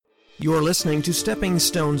You're listening to Stepping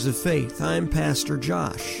Stones of Faith. I'm Pastor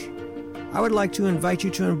Josh. I would like to invite you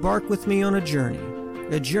to embark with me on a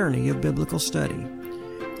journey of biblical study.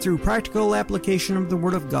 Through practical application of the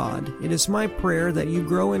Word of God, it is my prayer that you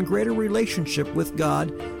grow in greater relationship with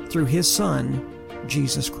God through His Son,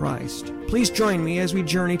 Jesus Christ. Please join me as we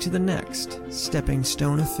journey to the next Stepping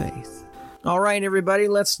Stone of Faith. All right, everybody,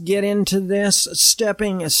 let's get into this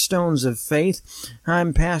Stepping Stones of Faith.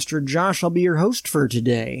 I'm Pastor Josh. I'll be your host for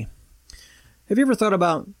today. Have you ever thought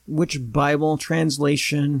about which Bible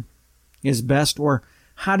translation is best, or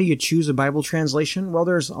how do you choose a Bible translation? Well,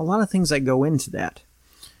 there's a lot of things that go into that.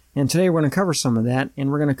 And today we're going to cover some of that, and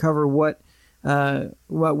we're going to cover what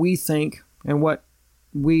we think and what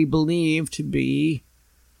we believe to be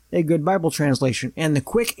a good Bible translation. And the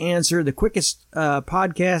quickest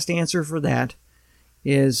podcast answer for that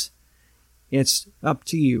is it's up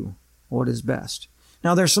to you what is best.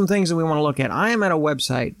 Now, there's some things that we want to look at. I am at a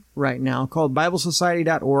website right now called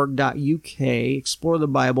biblesociety.org.uk, Explore the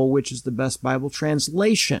Bible, which is the best Bible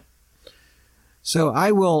translation. So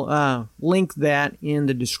I will link that in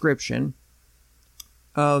the description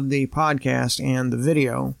of the podcast and the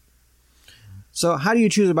video. So how do you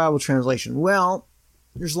choose a Bible translation? Well,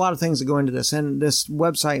 there's a lot of things that go into this, and this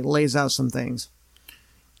website lays out some things.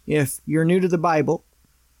 If you're new to the Bible,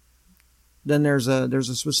 then there's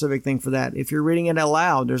a specific thing for that. If you're reading it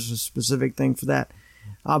aloud, there's a specific thing for that.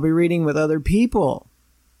 I'll be reading with other people.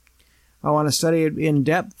 I want to study it in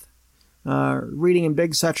depth, reading in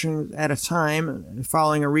big sections at a time,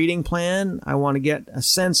 following a reading plan. I want to get a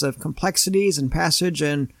sense of complexities in passage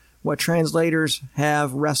and what translators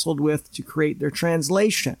have wrestled with to create their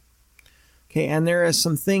translation. Okay, and there are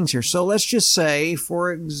some things here. So let's just say,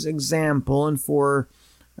 for example, and for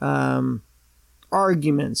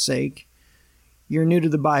argument's sake, you're new to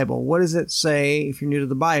the Bible. What does it say if you're new to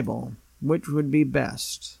the Bible? Which would be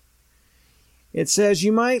best? It says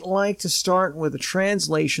you might like to start with a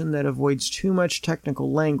translation that avoids too much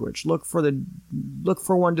technical language. Look for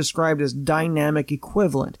one described as dynamic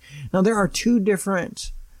equivalent. Now, there are two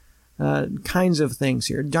different kinds of things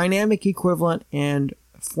here: dynamic equivalent and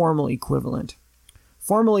formal equivalent.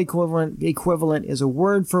 Formal equivalent is a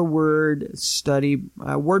word-for-word study,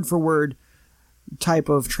 word-for-word type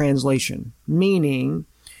of translation, meaning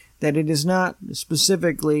that it is not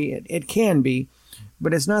specifically, it can be,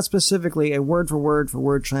 but it's not specifically a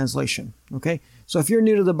word-for-word translation. Okay, so if you're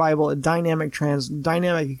new to the Bible, a dynamic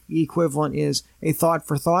equivalent is a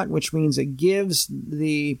thought-for-thought, which means it gives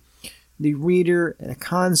the reader a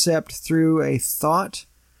concept through a thought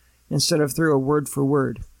instead of through a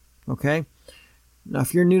word-for-word. Okay, now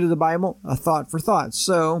if you're new to the Bible, a thought-for-thought.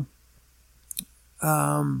 So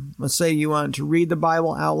let's say you want to read the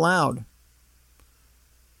Bible out loud.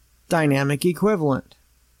 Dynamic equivalent.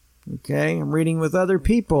 Okay, I'm reading with other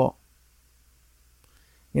people.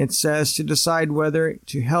 It says to decide whether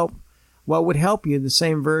to help, what would help you, the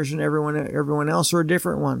same version everyone else, or a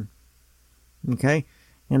different one. Okay,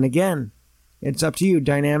 and again, it's up to you,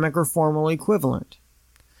 dynamic or formal equivalent.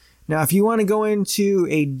 Now, if you want to go into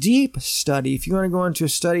a deep study, if you want to go into a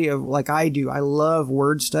study of, like I do, I love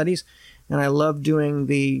word studies, and I love going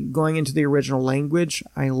into the original language.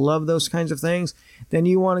 I love those kinds of things. Then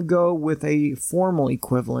you want to go with a formal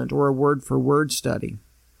equivalent or a word-for-word study.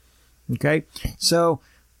 Okay? So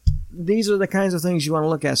these are the kinds of things you want to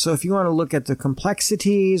look at. So if you want to look at the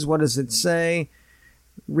complexities, what does it say?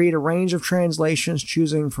 Read a range of translations,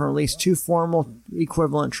 choosing from at least two formal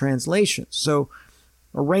equivalent translations. So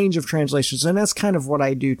a range of translations, and that's kind of what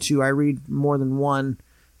I do too. I read more than one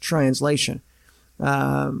translation.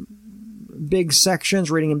 Big sections,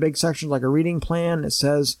 reading in big sections like a reading plan. It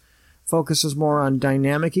says focuses more on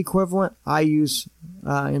dynamic equivalent. I use,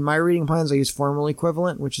 in my reading plans, I use formal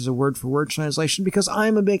equivalent, which is a word-for-word translation, because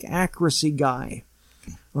I'm a big accuracy guy.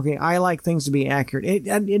 Okay, I like things to be accurate.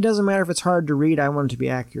 It doesn't matter if it's hard to read, I want it to be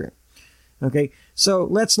accurate. Okay, so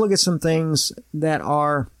let's look at some things that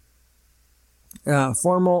are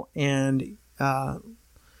formal and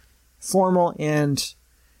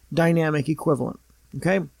dynamic equivalent.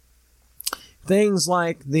 Okay? Things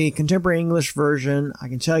like the Contemporary English Version, I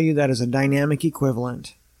can tell you that is a dynamic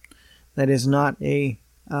equivalent. That is not a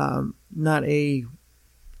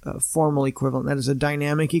formal equivalent. That is a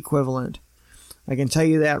dynamic equivalent. I can tell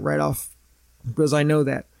you that right off because I know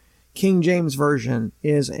that. King James Version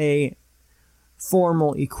is a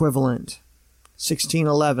formal equivalent.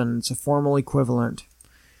 1611, it's a formal equivalent.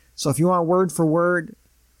 So if you want word for word,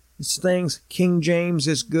 it's things, King James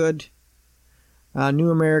is good. New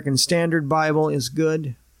American Standard Bible is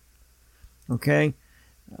good. Okay.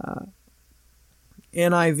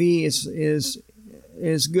 NIV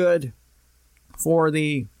is good. for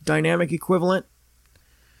the dynamic equivalent.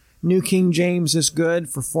 New King James is good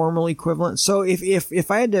for formal equivalent. So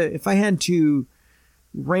if I had to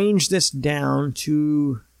range this down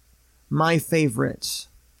to my favorites,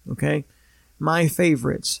 okay, my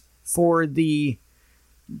favorites for the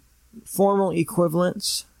formal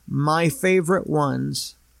equivalents, my favorite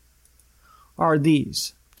ones are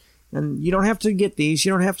these. And you don't have to get these.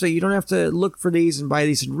 You don't have to look for these and buy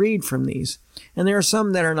these and read from these. And there are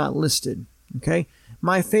some that are not listed. Okay?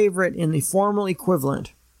 My favorite in the formal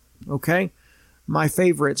equivalent, okay? My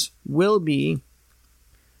favorites will be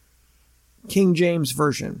King James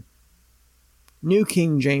Version, New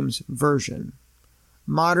King James Version,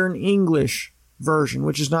 Modern English Version,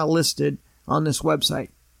 which is not listed on this website,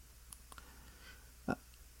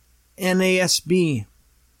 NASB,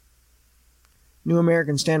 New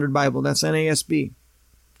American Standard Bible, that's NASB.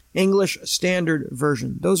 English Standard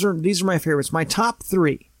Version. These are my favorites. My top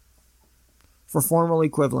 3 for formal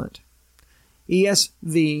equivalent.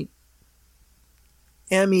 ESV,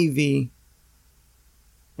 MEV,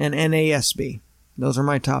 and NASB. Those are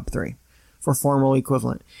my top 3 for formal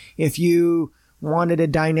equivalent. If you wanted a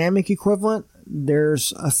dynamic equivalent,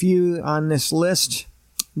 there's a few on this list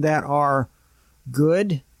that are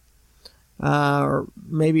good. Or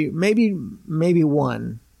maybe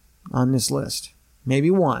one on this list. Maybe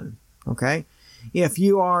one, okay? If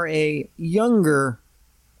you are a younger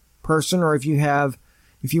person, or if you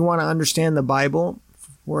want to understand the Bible,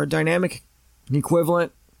 for a dynamic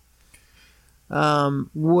equivalent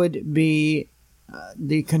would be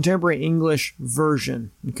the Contemporary English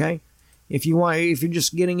Version, okay? If you're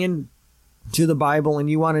just getting into the Bible and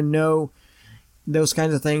you want to know those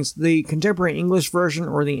kinds of things, the Contemporary English Version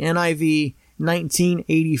or the NIV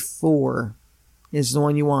 1984 is the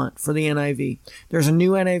one you want for the NIV. There's a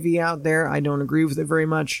new NIV out there. I don't agree with it very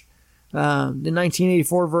much. The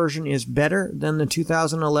 1984 version is better than the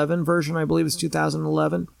 2011 version. I believe it's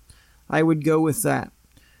 2011. I would go with that.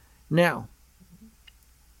 Now,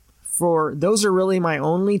 those are really my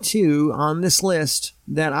only 2 on this list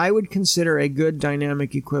that I would consider a good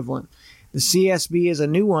dynamic equivalent. The CSB is a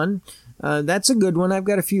new one. That's a good one. I've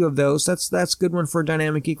got a few of those. That's a good one for a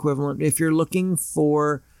dynamic equivalent. If you're looking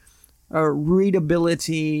for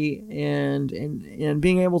readability and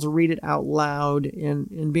being able to read it out loud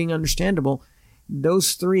and being understandable,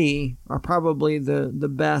 those 3 are probably the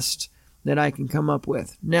best that I can come up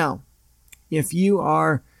with. Now, if you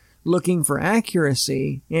are looking for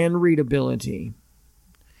accuracy and readability,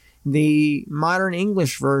 the Modern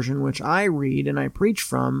English Version, which I read and I preach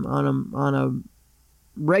from on a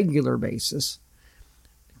regular basis,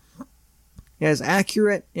 is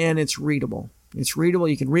accurate and it's readable. It's readable.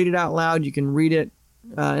 You can read it out loud. You can read it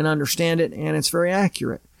and understand it, and it's very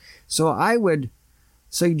accurate. So I would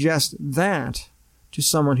suggest that to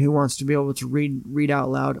someone who wants to be able to read out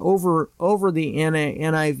loud over the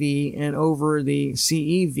NIV and over the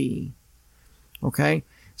CEV. Okay?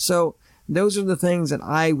 So those are the things that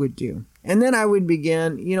I would do. And then I would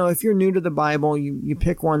begin, if you're new to the Bible, you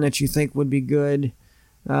pick one that you think would be good.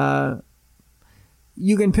 You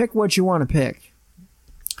can pick what you want to pick.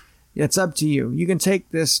 It's up to you. You can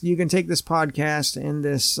take this podcast and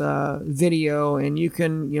this video, and you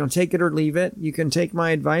can, take it or leave it. You can take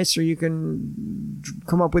my advice, or you can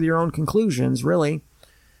come up with your own conclusions, really.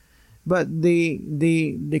 But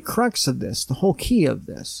the crux of this, the whole key of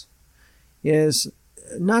this, is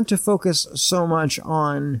not to focus so much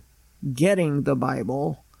on getting the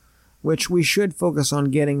Bible, which we should focus on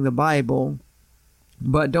getting the Bible,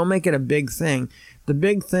 but don't make it a big thing. The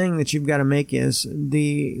big thing that you've got to make is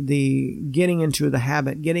the getting into the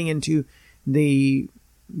habit, getting into the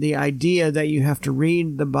idea that you have to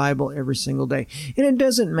read the Bible every single day. And it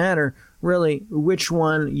doesn't matter really which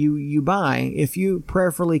one you buy. If you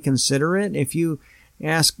prayerfully consider it, if you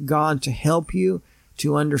ask God to help you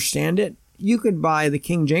to understand it, you could buy the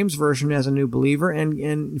King James Version as a new believer,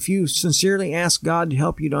 and if you sincerely ask God to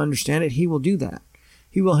help you to understand it, He will do that.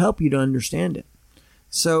 He will help you to understand it.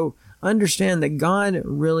 So understand that God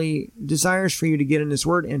really desires for you to get in His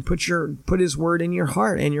Word and put His Word in your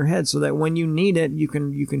heart and your head, so that when you need it, you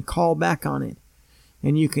can call back on it,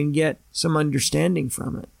 and you can get some understanding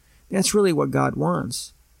from it. That's really what God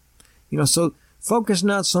wants. So focus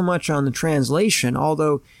not so much on the translation,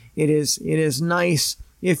 although it is nice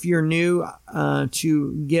if you're new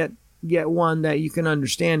to get one that you can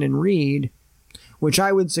understand and read, which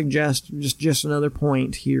I would suggest, just another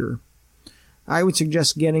point here, I would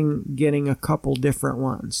suggest getting a couple different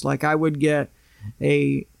ones. Like I would get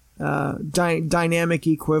a dynamic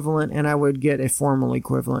equivalent, and I would get a formal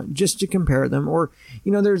equivalent, just to compare them. Or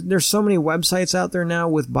there's so many websites out there now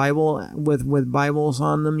with Bibles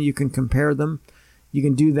on them. You can compare them. You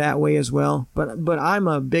can do that way as well. But I'm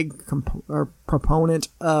a big proponent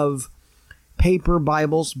of paper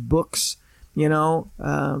Bibles, books. There's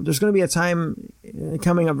going to be a time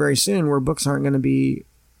coming up very soon where books aren't going to be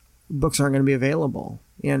available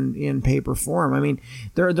in paper form. I mean,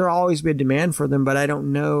 there'll always be a demand for them, but I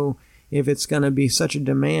don't know if it's going to be such a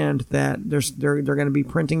demand that they're going to be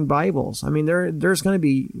printing Bibles. I mean, there's going to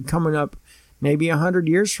be coming up maybe 100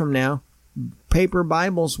 years from now, paper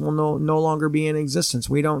Bibles will no longer be in existence.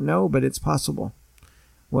 We don't know, but it's possible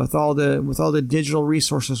with all the digital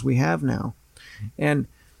resources we have now. And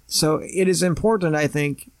so it is important, I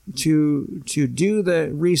think, to do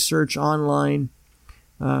the research online,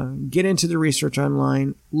 get into the research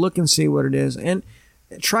online, look and see what it is, and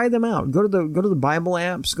try them out. Go to the Bible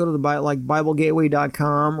apps, go to like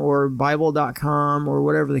BibleGateway.com or Bible.com or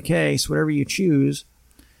whatever the case, whatever you choose,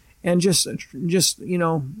 and just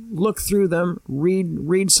look through them,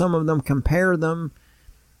 read some of them, compare them,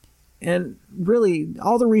 and really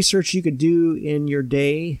all the research you could do in your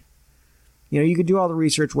day. You could do all the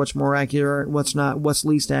research, what's more accurate, what's not, what's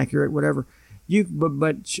least accurate, whatever.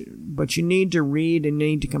 But you need to read and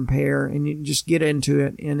need to compare, and you just get into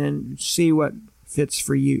it and then see what fits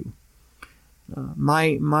for you.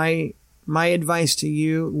 My advice to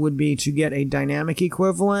you would be to get a dynamic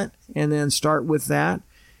equivalent and then start with that.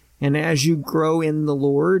 And as you grow in the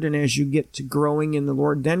Lord, and as you get to growing in the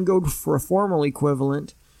Lord, then go for a formal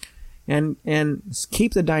equivalent, and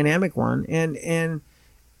keep the dynamic one and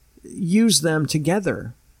use them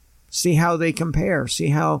together. See how they compare. See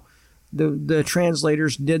how the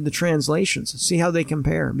translators did the translations. See how they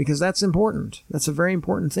compare, because that's important. That's a very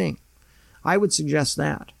important thing. I would suggest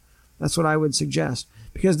that. That's what I would suggest,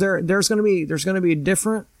 because there's going to be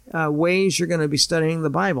different ways you're going to be studying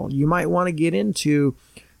the Bible. You might want to get into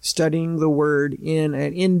studying the Word in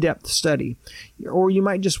an in-depth study, or you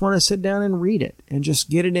might just want to sit down and read it and just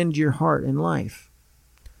get it into your heart and life.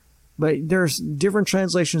 But there's different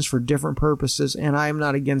translations for different purposes, and I am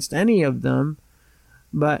not against any of them.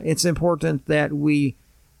 But it's important that we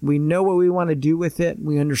know what we want to do with it,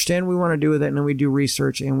 we understand what we want to do with it, and then we do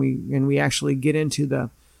research, and we actually get into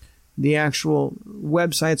the actual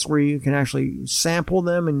websites where you can actually sample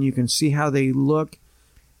them, and you can see how they look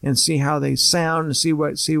and see how they sound, and see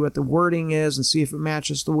what the wording is, and see if it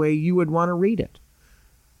matches the way you would want to read it.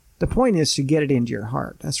 The point is to get it into your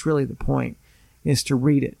heart. That's really the point, is to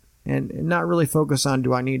read it. And not really focus on,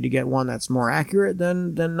 do I need to get one that's more accurate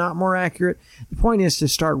than not more accurate? The point is to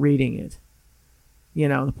start reading it.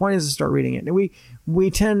 The point is to start reading it. And we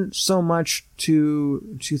tend so much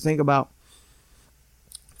to think about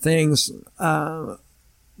things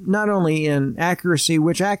not only in accuracy,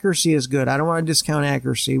 which accuracy is good. I don't want to discount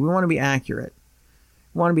accuracy. We want to be accurate.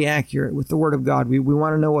 We want to be accurate with the Word of God. We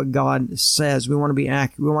want to know what God says. We want to be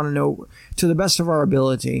accurate. We want to know to the best of our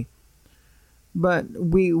ability. But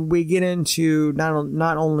we get into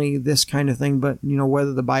not only this kind of thing, but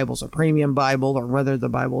whether the Bible's a premium Bible, or whether the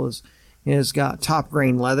Bible is got top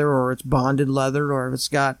grain leather, or it's bonded leather, or if it's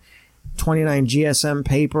got 29 GSM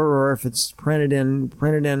paper, or if it's printed in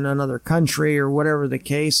another country, or whatever the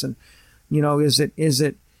case. And is it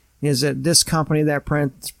this company that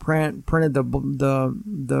printed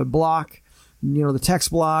the block, the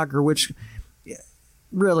text block, or which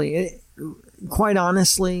really. Quite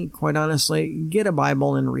honestly, get a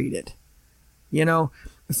Bible and read it.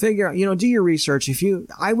 Figure out, do your research.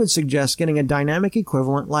 I would suggest getting a dynamic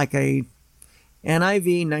equivalent like a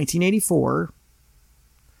NIV 1984,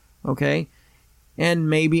 okay, and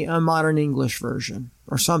maybe a modern English version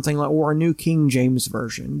or something like, or a New King James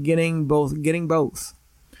version. Getting both,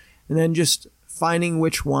 and then just finding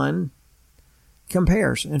which one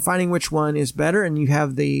compares and finding which one is better. And you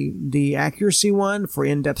have the accuracy one for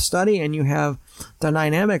in-depth study, and you have the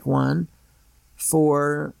dynamic one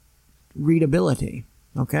for readability.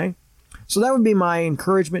 Okay, so that would be my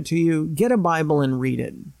encouragement to you. Get a Bible and read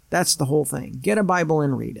it. That's the whole thing. Get a Bible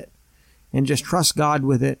and read it, and just trust God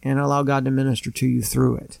with it, and allow God to minister to you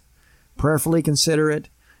through it. Prayerfully consider it,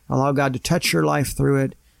 allow God to touch your life through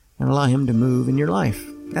it, and allow Him to move in your life.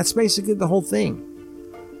 That's basically the whole thing.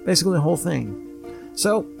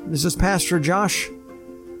 So, this is Pastor Josh.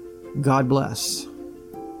 God bless.